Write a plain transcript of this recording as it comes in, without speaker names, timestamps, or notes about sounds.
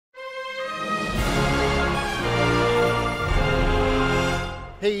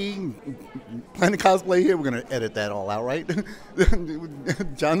Planet Cosplay here. We're going to edit that all out, right?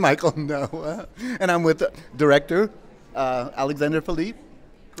 John Michael, no. And I'm with director Alexandre Phillipe,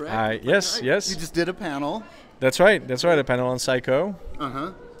 correct? Yes, yes. You just did a panel. That's right, a panel on Psycho.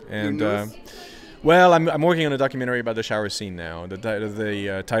 Uh-huh. And, well, I'm working on a documentary about the shower scene now. The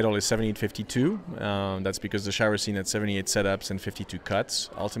title is 7852. That's because the shower scene had 78 setups and 52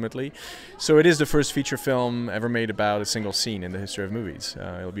 cuts, ultimately. So it is the first feature film ever made about a single scene in the history of movies.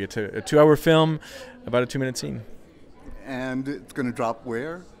 It'll be a 2-hour film about a 2-minute scene. And it's going to drop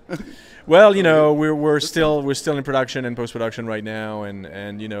where? Well, you know, we're still in production and post-production right now,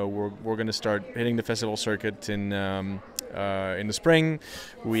 and you know, we're going to start hitting the festival circuit in the spring.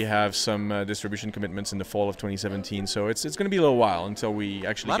 We have some distribution commitments in the fall of 2017, so it's going to be a little while until we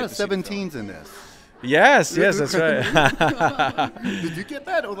actually. A lot of 17s in this. Yes, that's right. Did you get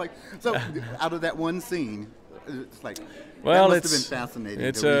that? Or like, so out of that one scene, it's like. Well, that must have been fascinating.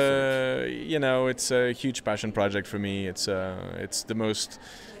 It's you know, it's a huge passion project for me. It's the most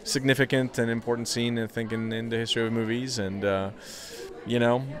significant and important scene, I think, in the history of movies, and you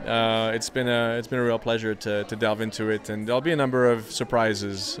know, it's been a real pleasure to delve into it, and there'll be a number of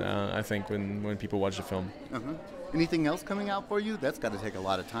surprises, I think, when people watch the film. Uh-huh. Anything else coming out for you? That's got to take a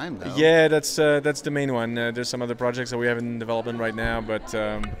lot of time, though. Yeah, that's the main one. There's some other projects that we have in development right now, but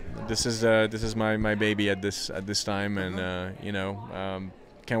this is my baby at this time, and you know,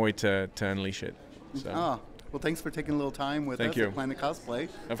 can't wait to unleash it. So. Oh, well, thanks for taking a little time with us at Planet Cosplay.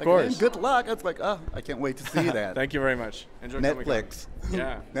 Of course. Good luck. It's like, oh, I can't wait to see that. Thank you very much. Enjoy Netflix.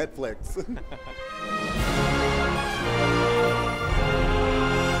 Yeah. Netflix.